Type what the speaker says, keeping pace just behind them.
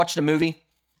watched a movie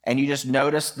and you just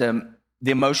notice the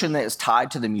emotion that is tied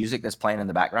to the music that's playing in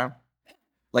the background?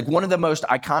 Like one of the most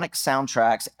iconic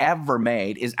soundtracks ever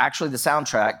made is actually the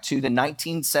soundtrack to the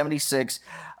 1976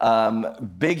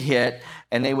 big hit,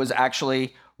 and it was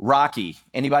actually Rocky.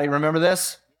 Anybody remember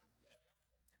this?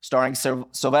 Starring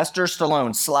Sylvester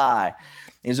Stallone, Sly.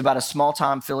 It was about a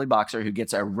small-time Philly boxer who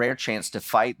gets a rare chance to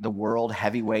fight the World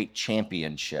Heavyweight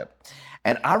Championship.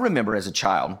 And I remember as a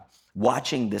child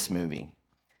watching this movie.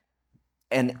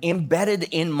 And embedded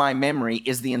in my memory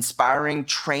is the inspiring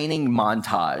training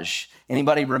montage.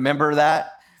 Anybody remember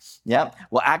that? Yeah.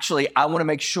 Well, actually, I want to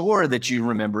make sure that you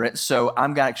remember it, so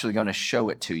I'm actually going to show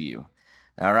it to you.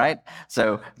 All right?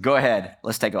 So go ahead.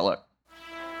 Let's take a look.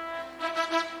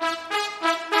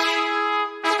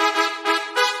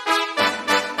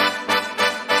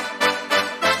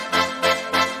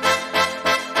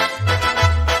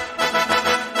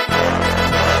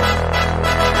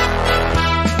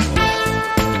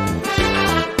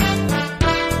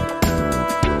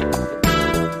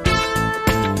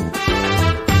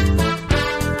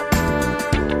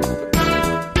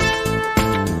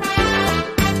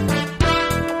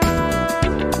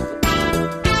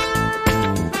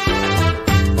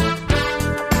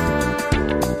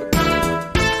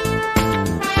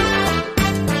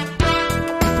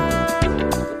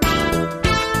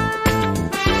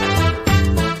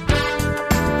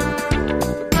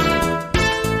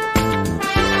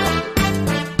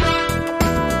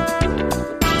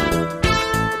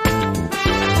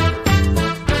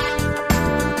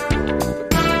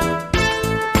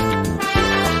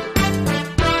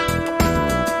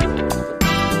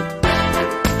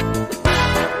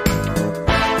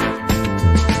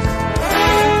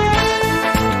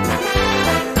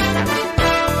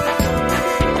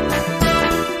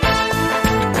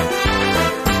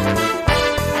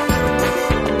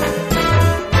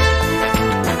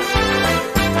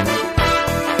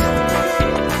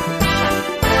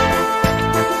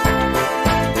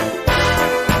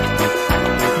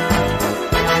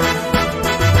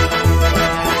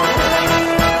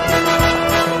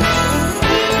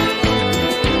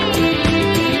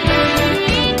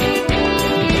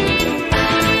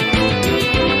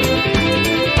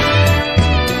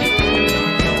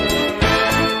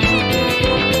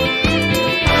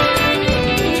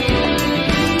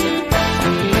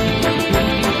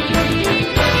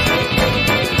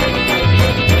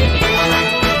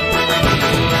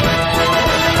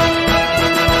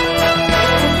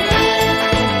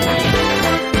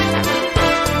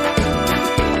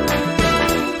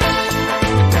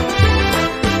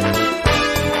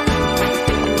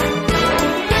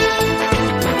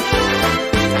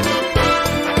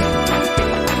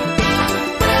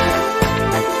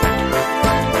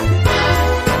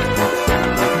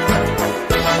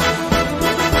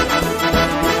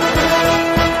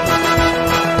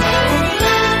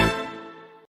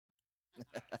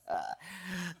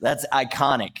 That's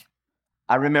iconic.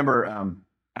 I remember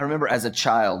as a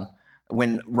child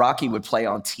when Rocky would play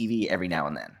on TV every now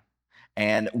and then,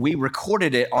 and we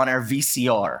recorded it on our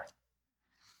VCR.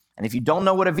 And if you don't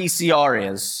know what a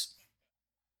VCR is,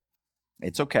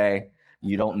 it's okay.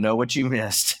 You don't know what you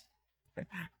missed.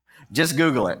 Just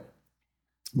Google it.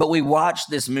 But we watched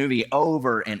this movie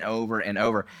over and over and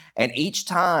over. And each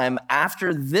time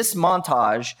after this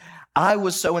montage, I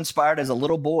was so inspired as a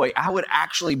little boy, I would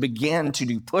actually begin to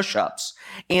do push-ups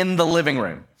in the living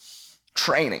room,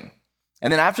 training.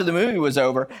 And then after the movie was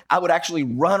over, I would actually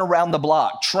run around the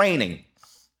block training,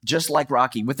 just like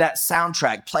Rocky, with that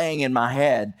soundtrack playing in my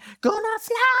head, "Gonna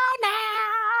fly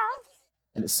now."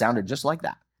 And it sounded just like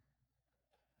that.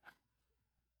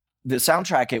 The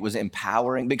soundtrack, it was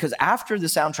empowering because after the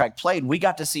soundtrack played, we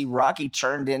got to see Rocky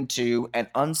turned into an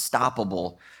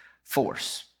unstoppable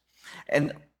force.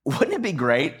 And wouldn't it be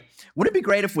great? Wouldn't it be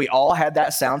great if we all had that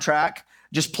soundtrack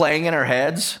just playing in our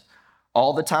heads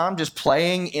all the time, just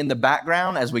playing in the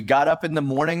background as we got up in the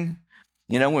morning,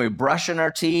 when we were brushing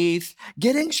our teeth,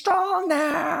 getting strong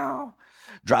now,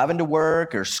 driving to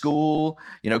work or school,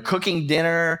 cooking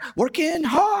dinner, working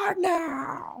hard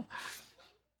now,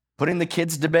 putting the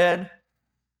kids to bed,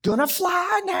 gonna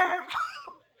fly now.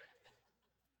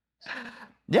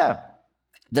 Yeah,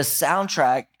 the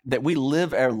soundtrack that we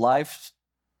live our life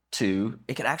to,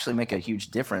 it can actually make a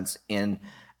huge difference in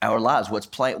our lives, what's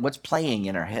playing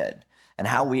in our head and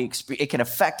how it can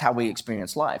affect how we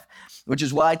experience life, which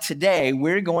is why today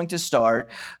we're going to start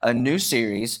a new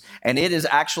series, and it is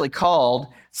actually called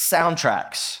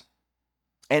Soundtracks.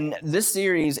 And this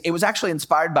series, it was actually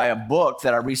inspired by a book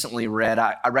that I recently read.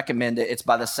 I recommend it. It's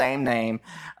by the same name.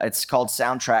 It's called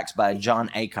Soundtracks by John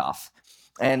Acuff.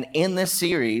 And in this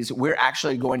series, we're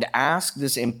actually going to ask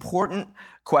this important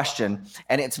question,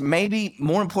 and it's maybe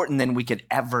more important than we could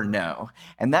ever know.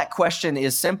 And that question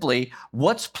is simply,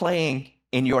 what's playing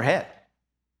in your head?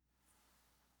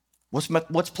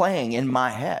 What's playing in my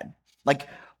head? Like,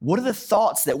 what are the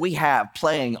thoughts that we have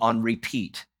playing on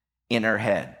repeat in our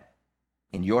head,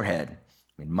 in your head,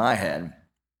 in my head?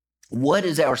 What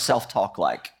is our self-talk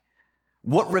like?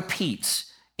 What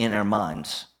repeats in our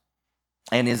minds?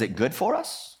 And is it good for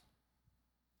us?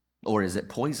 Or is it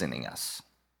poisoning us?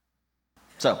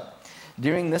 So,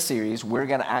 during this series, we're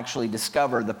going to actually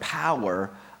discover the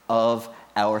power of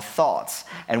our thoughts.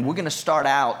 And we're going to start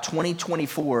out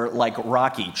 2024 like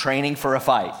Rocky, training for a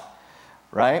fight,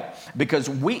 right? Because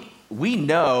we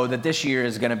know that this year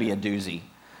is going to be a doozy.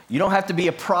 You don't have to be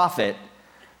a prophet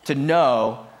to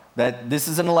know that this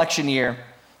is an election year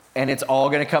and it's all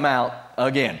going to come out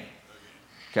again,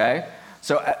 okay?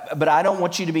 So, but I don't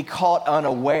want you to be caught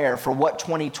unaware for what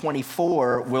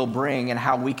 2024 will bring and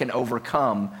how we can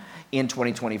overcome in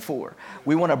 2024.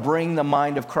 We want to bring the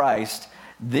mind of Christ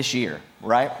this year,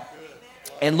 right?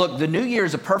 And look, the new year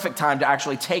is a perfect time to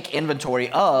actually take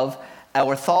inventory of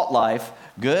our thought life,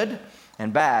 good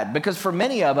and bad. Because for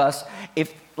many of us,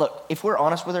 if we're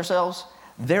honest with ourselves,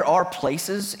 there are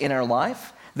places in our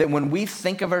life that when we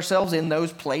think of ourselves in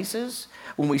those places,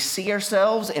 when we see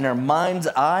ourselves in our mind's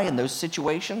eye in those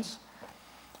situations,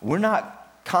 we're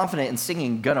not confident in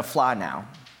singing Gonna Fly Now.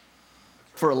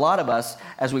 For a lot of us,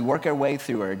 as we work our way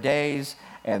through our days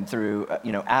and through,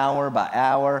 hour by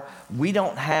hour, we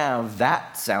don't have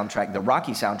that soundtrack, the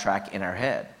Rocky soundtrack in our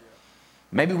head.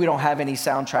 Maybe we don't have any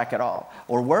soundtrack at all.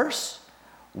 Or worse,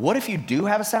 what if you do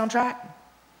have a soundtrack,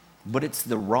 but it's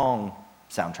the wrong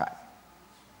soundtrack?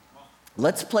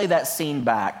 Let's play that scene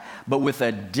back, but with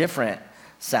a different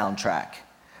soundtrack.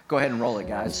 Go ahead and roll it,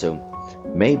 guys. So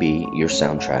maybe your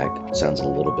soundtrack sounds a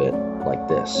little bit like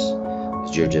this.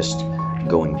 'Cause you're just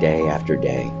going day after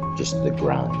day, just the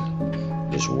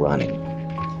grind, just running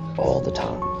all the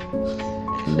time.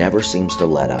 Never seems to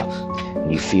let up.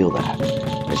 And you feel that.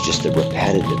 It's just the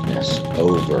repetitiveness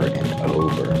over and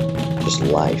over. Just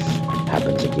life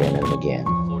happens again and again.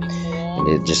 And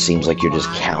it just seems like you're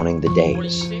just counting the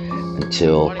days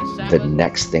until the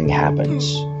next thing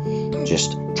happens.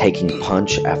 Just taking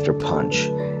punch after punch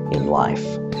in life.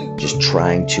 Just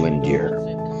trying to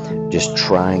endure. Just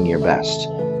trying your best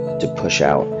to push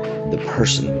out the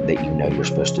person that you know you're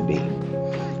supposed to be.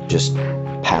 Just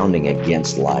pounding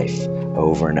against life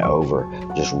over and over.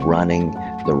 Just running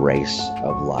the race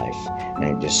of life. And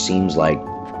it just seems like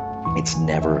it's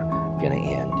never going to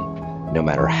end. No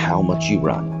matter how much you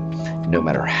run. No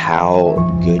matter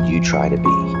how good you try to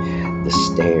be, the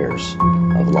stairs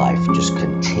of life just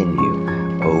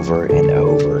continue over and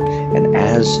over. And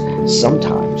as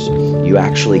sometimes you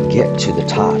actually get to the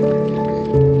top,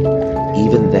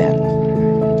 even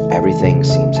then, everything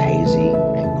seems hazy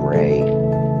and gray,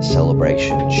 the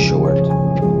celebration is short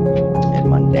and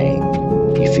mundane.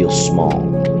 You feel small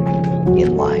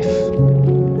in life,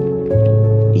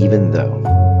 even though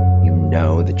you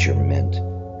know that you're meant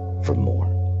for more.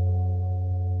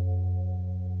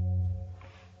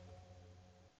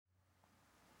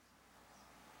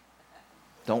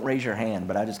 Don't raise your hand,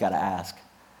 but I just got to ask.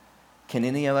 Can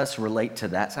any of us relate to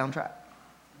that soundtrack?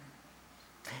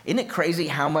 Isn't it crazy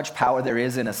how much power there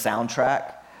is in a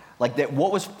soundtrack? Like that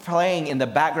what was playing in the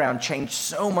background changed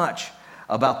so much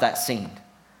about that scene.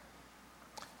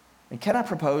 And can I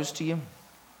propose to you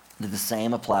that the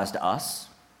same applies to us?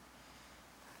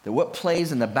 That what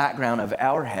plays in the background of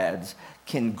our heads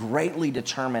can greatly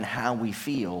determine how we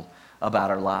feel about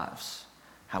our lives,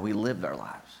 how we live our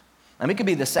lives. I mean, it could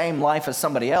be the same life as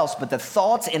somebody else, but the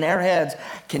thoughts in our heads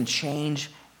can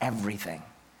change everything.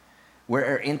 Where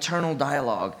our internal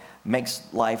dialogue makes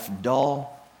life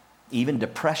dull, even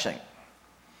depressing.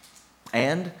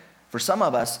 And for some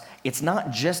of us, it's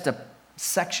not just a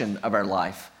section of our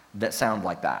life that sound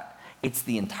like that. It's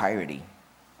the entirety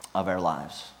of our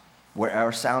lives, where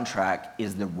our soundtrack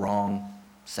is the wrong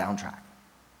soundtrack.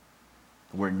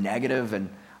 Where negative and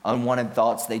unwanted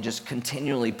thoughts, they just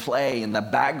continually play in the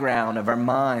background of our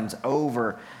minds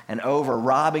over and over,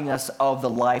 robbing us of the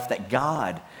life that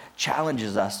God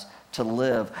challenges us to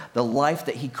live, the life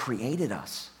that He created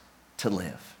us to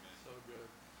live.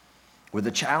 Where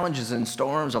the challenges and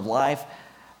storms of life,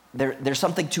 there's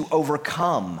something to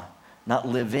overcome, not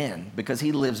live in, because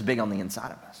He lives big on the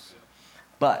inside of us.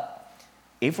 But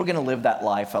if we're going to live that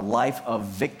life, a life of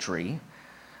victory,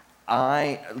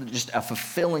 just a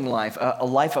fulfilling life, a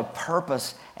life of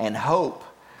purpose and hope,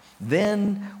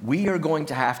 then we are going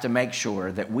to have to make sure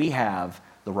that we have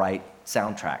the right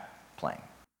soundtrack playing.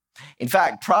 In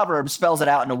fact, Proverbs spells it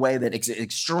out in a way that is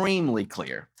extremely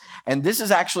clear. And this is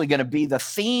actually going to be the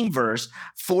theme verse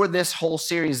for this whole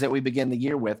series that we begin the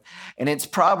year with. And it's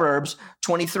Proverbs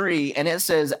 23. And it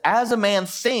says, as a man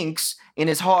thinks in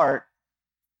his heart,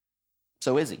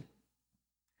 so is he.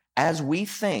 As we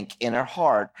think in our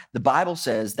heart, the Bible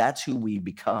says that's who we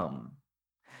become.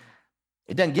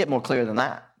 It doesn't get more clear than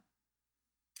that.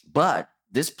 But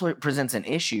this presents an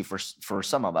issue for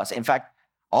some of us. In fact,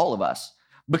 all of us.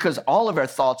 Because all of our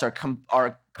thoughts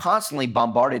are constantly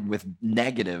bombarded with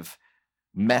negative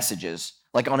messages,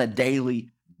 like on a daily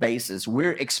basis.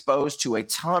 We're exposed to a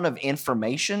ton of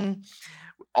information,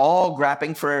 all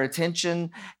grabbing for our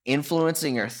attention,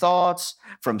 influencing our thoughts,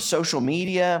 from social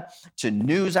media to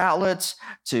news outlets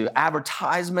to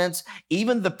advertisements,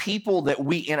 even the people that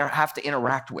we have to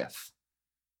interact with.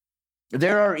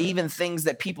 There are even things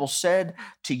that people said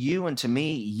to you and to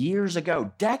me years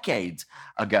ago, decades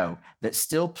ago, that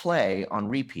still play on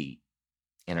repeat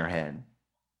in our head.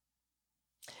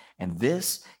 And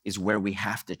this is where we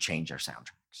have to change our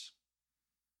soundtracks.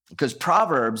 Because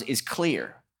Proverbs is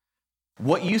clear.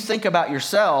 What you think about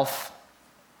yourself,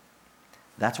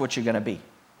 that's what you're going to be.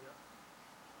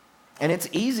 And it's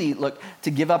easy, to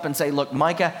give up and say, look,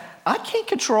 Micah, I can't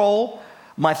control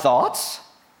my thoughts.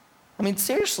 I mean,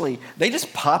 seriously, they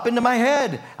just pop into my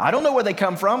head. I don't know where they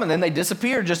come from, and then they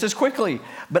disappear just as quickly.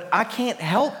 But I can't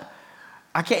help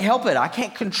it. I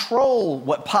can't control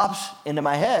what pops into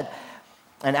my head.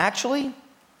 And actually,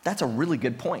 that's a really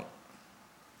good point.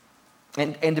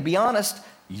 And to be honest,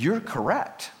 you're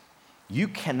correct. You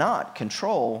cannot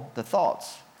control the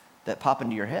thoughts that pop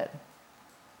into your head.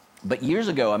 But years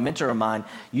ago, a mentor of mine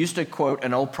used to quote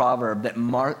an old proverb that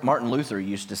Martin Luther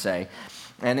used to say.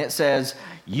 And it says,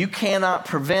 you cannot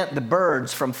prevent the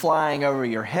birds from flying over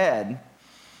your head,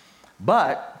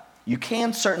 but you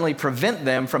can certainly prevent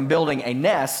them from building a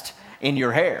nest in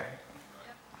your hair.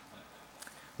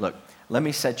 Look, let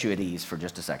me set you at ease for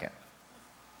just a second.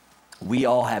 We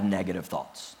all have negative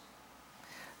thoughts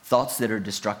that are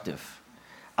destructive.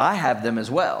 I have them as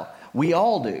well. We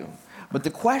all do. But the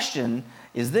question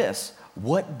is this: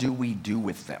 what do we do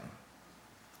with them?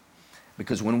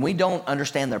 Because when we don't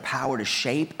understand their power to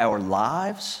shape our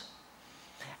lives,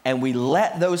 and we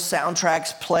let those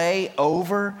soundtracks play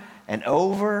over and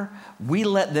over, we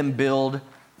let them build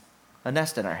a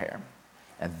nest in our hair.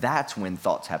 And that's when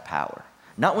thoughts have power,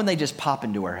 not when they just pop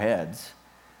into our heads.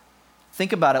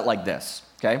 Think about it like this,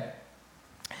 okay?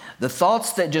 The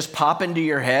thoughts that just pop into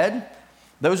your head,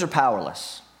 those are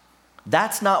powerless.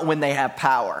 That's not when they have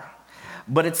power.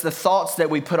 But it's the thoughts that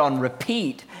we put on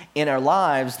repeat in our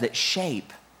lives that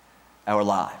shape our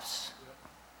lives.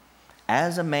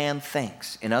 As a man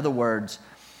thinks, in other words,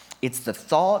 it's the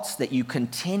thoughts that you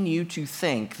continue to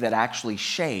think that actually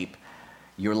shape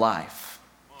your life.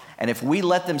 And if we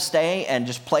let them stay and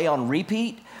just play on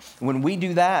repeat, when we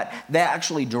do that, they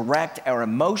actually direct our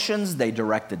emotions, they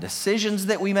direct the decisions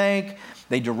that we make,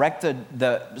 they direct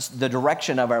the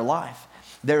direction of our life.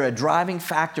 They're a driving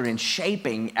factor in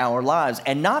shaping our lives.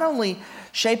 And not only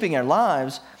shaping our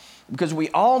lives, because we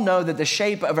all know that the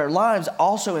shape of our lives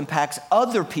also impacts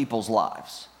other people's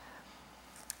lives.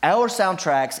 Our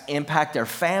soundtracks impact our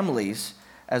families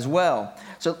as well.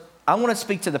 So I want to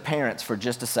speak to the parents for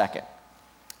just a second.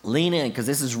 Lean in, because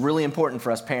this is really important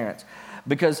for us parents.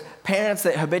 Because parents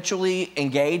that habitually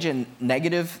engage in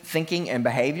negative thinking and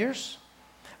behaviors,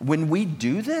 when we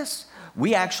do this,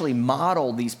 we actually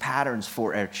model these patterns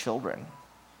for our children.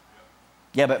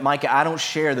 Yeah, but Micah, I don't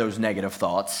share those negative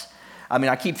thoughts. I mean,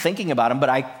 I keep thinking about them, but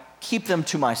I keep them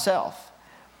to myself.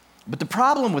 But the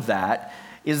problem with that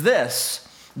is this,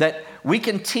 that we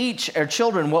can teach our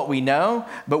children what we know,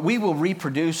 but we will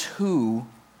reproduce who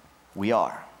we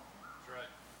are.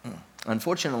 That's right.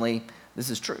 Unfortunately, this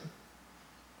is true.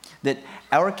 That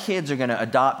our kids are going to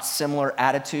adopt similar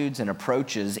attitudes and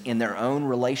approaches in their own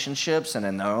relationships and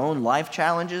in their own life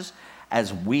challenges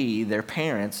as we, their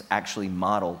parents, actually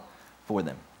model for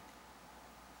them.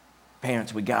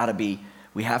 Parents, we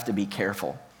have to be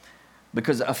careful,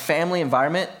 because a family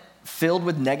environment filled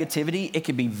with negativity, it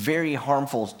can be very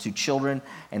harmful to children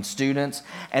and students.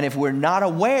 And if we're not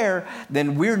aware,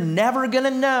 then we're never going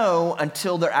to know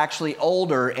until they're actually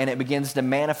older and it begins to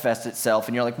manifest itself.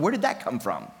 And you're like, where did that come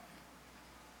from?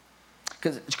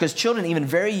 Because children, even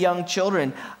very young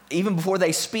children, even before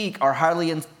they speak, are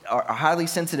highly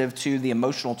sensitive to the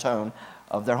emotional tone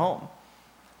of their home.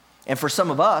 And for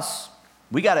some of us,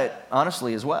 we got it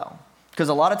honestly as well. Because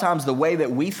a lot of times the way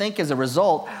that we think is a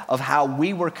result of how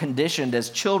we were conditioned as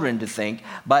children to think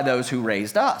by those who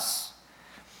raised us.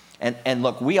 And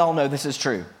look, we all know this is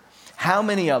true. How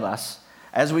many of us,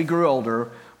 as we grew older,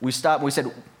 we stopped and we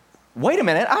said, Wait a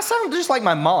minute, I sound just like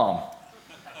my mom.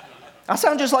 I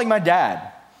sound just like my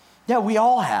dad. Yeah, we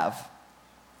all have.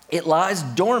 It lies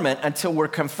dormant until we're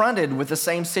confronted with the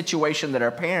same situation that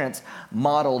our parents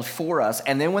modeled for us.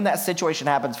 And then when that situation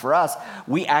happens for us,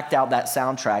 we act out that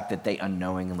soundtrack that they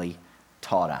unknowingly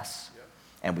taught us.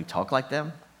 And we talk like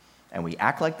them, and we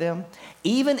act like them,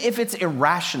 even if it's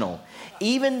irrational,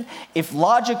 even if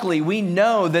logically we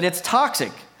know that it's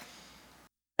toxic.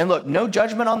 And look, no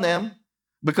judgment on them,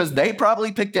 because they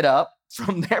probably picked it up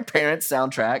from their parents'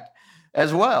 soundtrack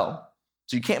as well.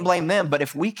 So you can't blame them. But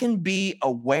if we can be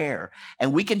aware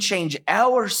and we can change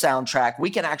our soundtrack, we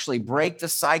can actually break the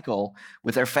cycle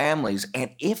with our families.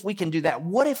 And if we can do that,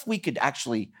 what if we could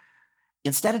actually,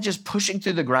 instead of just pushing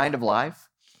through the grind of life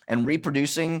and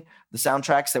reproducing the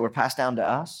soundtracks that were passed down to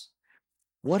us,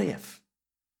 what if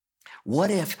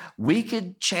we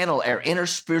could channel our inner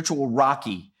spiritual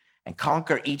Rocky and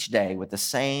conquer each day with the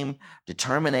same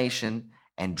determination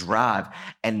and drive,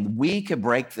 and we could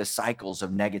break the cycles of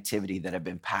negativity that have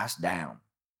been passed down?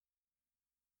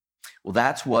 Well,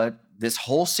 that's what this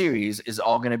whole series is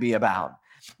all going to be about.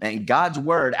 And God's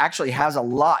word actually has a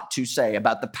lot to say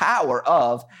about the power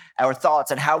of our thoughts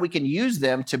and how we can use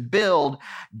them to build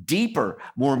deeper,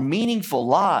 more meaningful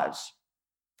lives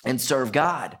and serve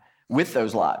God with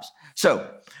those lives. So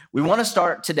we want to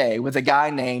start today with a guy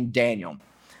named Daniel.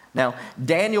 Now,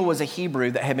 Daniel was a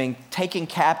Hebrew that had been taken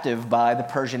captive by the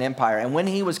Persian Empire. And when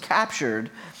he was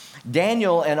captured,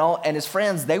 Daniel and his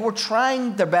friends, they were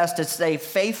trying their best to stay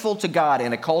faithful to God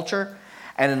in a culture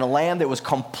and in a land that was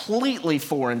completely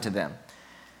foreign to them.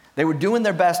 They were doing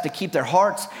their best to keep their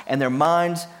hearts and their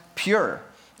minds pure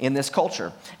in this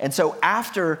culture. And so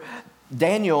after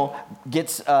Daniel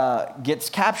gets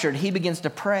captured, he begins to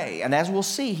pray. And as we'll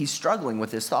see, he's struggling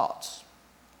with his thoughts.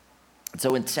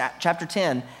 So in chapter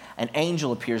 10, an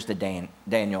angel appears to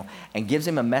Daniel and gives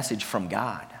him a message from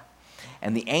God.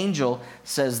 And the angel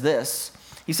says this.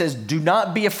 He says, "Do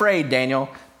not be afraid, Daniel,"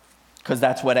 because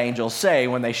that's what angels say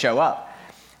when they show up.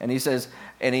 And he says,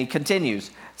 and he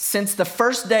continues, "Since the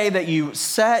first day that you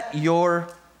set your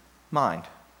mind."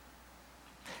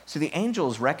 So the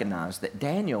angels recognized that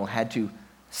Daniel had to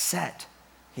set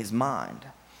his mind.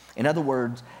 In other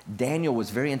words, Daniel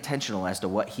was very intentional as to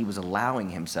what he was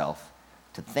allowing himself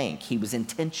to think. He was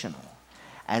intentional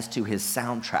as to his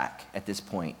soundtrack at this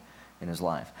point in his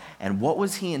life. And what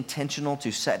was he intentional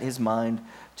to set his mind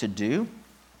to do?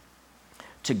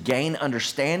 To gain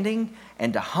understanding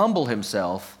and to humble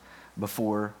himself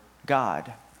before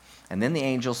God. And then the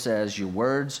angel says, "Your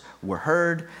words were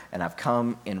heard, and I've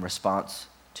come in response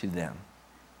to them."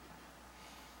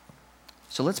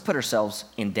 So let's put ourselves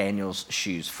in Daniel's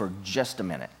shoes for just a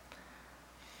minute.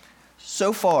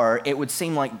 So far, it would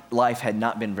seem like life had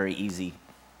not been very easy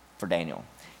for Daniel.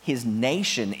 His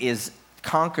nation is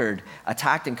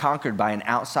attacked and conquered by an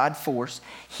outside force.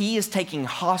 He is taking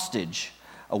hostage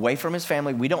away from his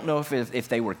family. We don't know if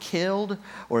they were killed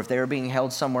or if they were being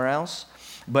held somewhere else.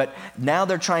 But now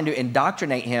they're trying to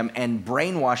indoctrinate him and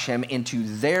brainwash him into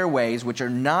their ways, which are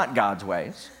not God's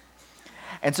ways.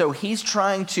 And so he's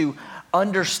trying to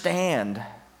understand.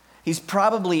 He's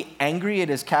probably angry at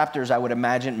his captors, I would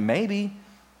imagine, maybe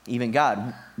even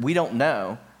God. We don't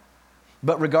know.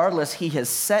 But regardless, he has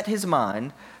set his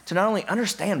mind to not only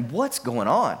understand what's going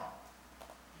on,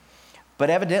 but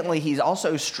evidently he's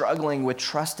also struggling with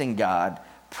trusting God,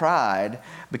 pride,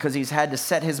 because he's had to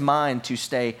set his mind to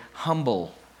stay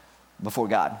humble before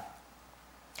God.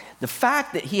 The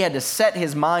fact that he had to set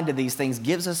his mind to these things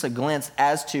gives us a glimpse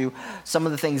as to some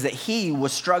of the things that he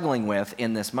was struggling with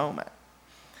in this moment.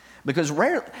 Because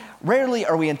rarely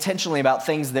are we intentionally about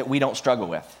things that we don't struggle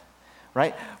with,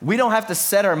 right? We don't have to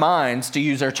set our minds to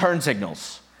use our turn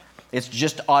signals. It's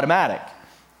just automatic.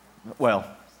 Well,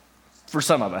 for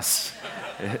some of us,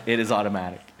 it is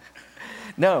automatic.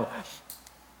 No,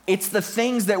 it's the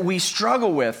things that we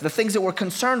struggle with, the things that we're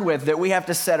concerned with that we have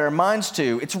to set our minds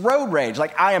to. It's road rage.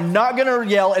 Like, I am not going to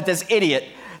yell at this idiot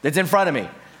that's in front of me.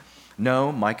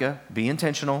 No, Micah, be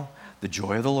intentional. The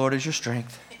joy of the Lord is your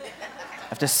strength.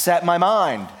 I have to set my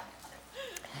mind.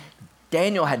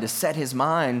 Daniel had to set his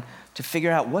mind to figure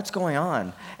out what's going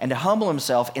on and to humble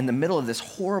himself in the middle of this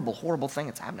horrible, horrible thing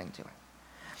that's happening to him.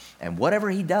 And whatever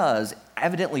he does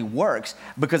evidently works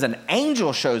because an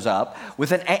angel shows up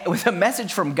with a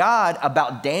message from God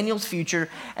about Daniel's future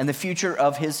and the future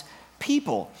of his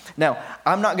people. Now,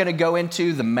 I'm not going to go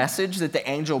into the message that the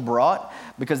angel brought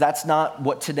because that's not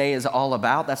what today is all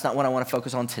about. That's not what I want to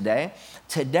focus on today.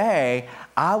 Today,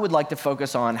 I would like to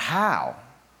focus on how.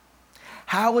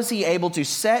 How was he able to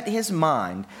set his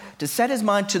mind to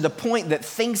the point that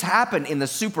things happen in the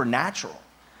supernatural?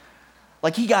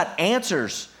 Like he got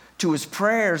answers to his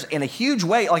prayers in a huge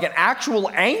way, like an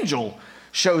actual angel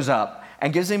shows up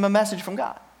and gives him a message from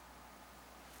God.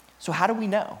 So how do we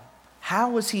know? How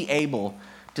was he able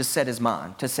to set his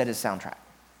mind, to set his soundtrack?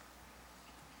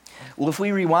 Well, if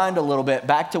we rewind a little bit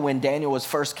back to when Daniel was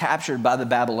first captured by the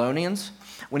Babylonians,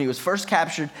 when he was first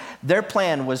captured, their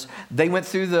plan was they went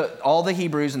through all the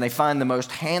Hebrews and they find the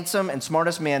most handsome and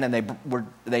smartest men, and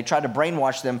they tried to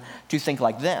brainwash them to think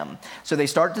like them. So they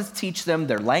start to teach them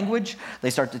their language, they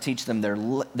start to teach them their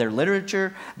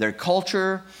literature, their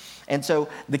culture. And so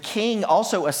the king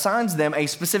also assigns them a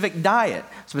specific diet,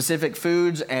 specific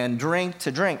foods and drink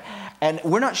to drink. And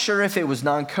we're not sure if it was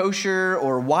non-kosher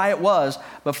or why it was,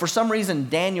 but for some reason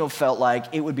Daniel felt like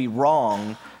it would be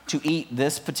wrong to eat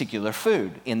this particular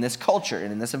food in this culture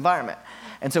and in this environment.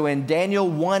 And so in Daniel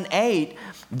 1:8,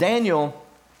 Daniel,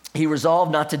 he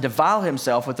resolved not to defile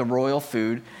himself with the royal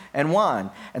food and wine.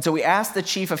 And so he asked the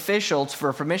chief officials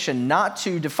for permission not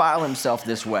to defile himself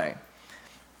this way.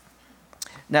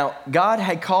 Now, God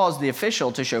had caused the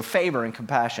official to show favor and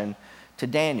compassion to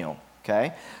Daniel,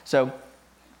 okay? So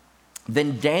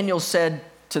then Daniel said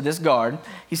to this guard,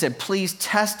 he said, please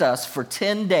test us for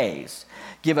 10 days.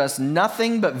 Give us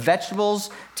nothing but vegetables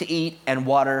to eat and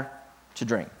water to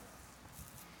drink.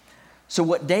 So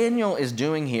what Daniel is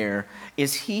doing here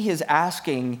is he is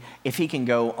asking if he can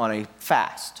go on a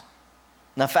fast.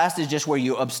 Now, fast is just where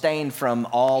you abstain from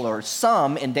all or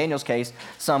some, in Daniel's case,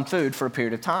 some food for a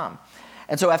period of time.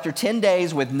 And so after 10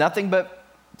 days with nothing but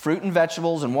fruit and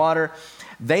vegetables and water,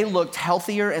 they looked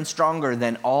healthier and stronger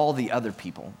than all the other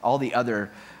people,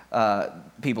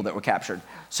 people that were captured.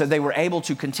 So they were able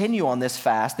to continue on this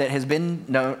fast that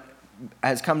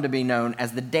has come to be known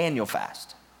as the Daniel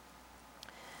fast.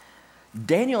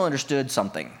 Daniel understood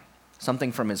something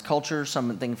from his culture,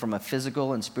 something from a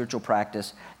physical and spiritual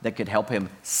practice that could help him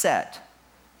set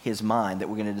his mind, that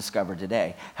we're going to discover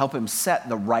today, help him set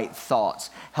the right thoughts,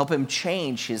 help him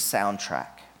change his soundtrack.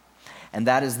 And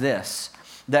that is this,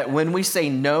 that when we say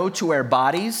no to our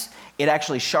bodies, it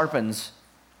actually sharpens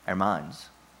our minds.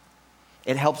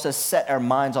 It helps us set our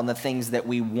minds on the things that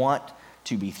we want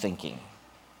to be thinking.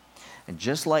 And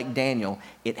just like Daniel,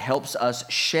 it helps us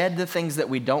shed the things that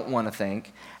we don't want to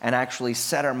think and actually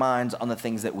set our minds on the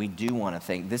things that we do want to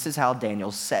think. This is how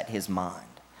Daniel set his mind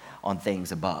on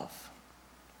things above.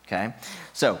 Okay?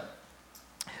 So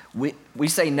we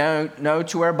say no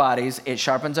to our bodies. It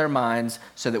sharpens our minds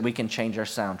so that we can change our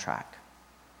soundtrack.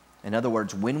 In other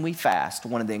words, when we fast,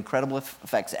 one of the incredible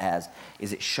effects it has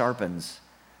is it sharpens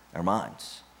our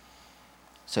minds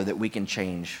so that we can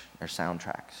change our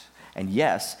soundtracks. And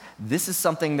yes, this is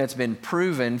something that's been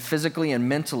proven physically and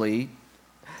mentally.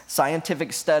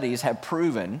 Scientific studies have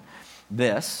proven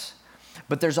this.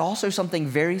 But there's also something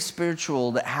very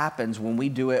spiritual that happens when we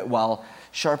do it while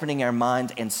sharpening our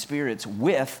minds and spirits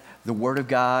with the Word of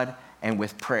God and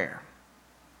with prayer.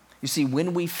 You see,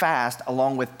 when we fast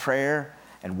along with prayer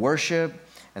and worship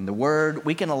and the Word,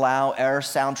 we can allow our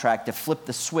soundtrack to flip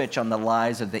the switch on the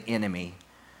lies of the enemy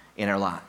in our lives.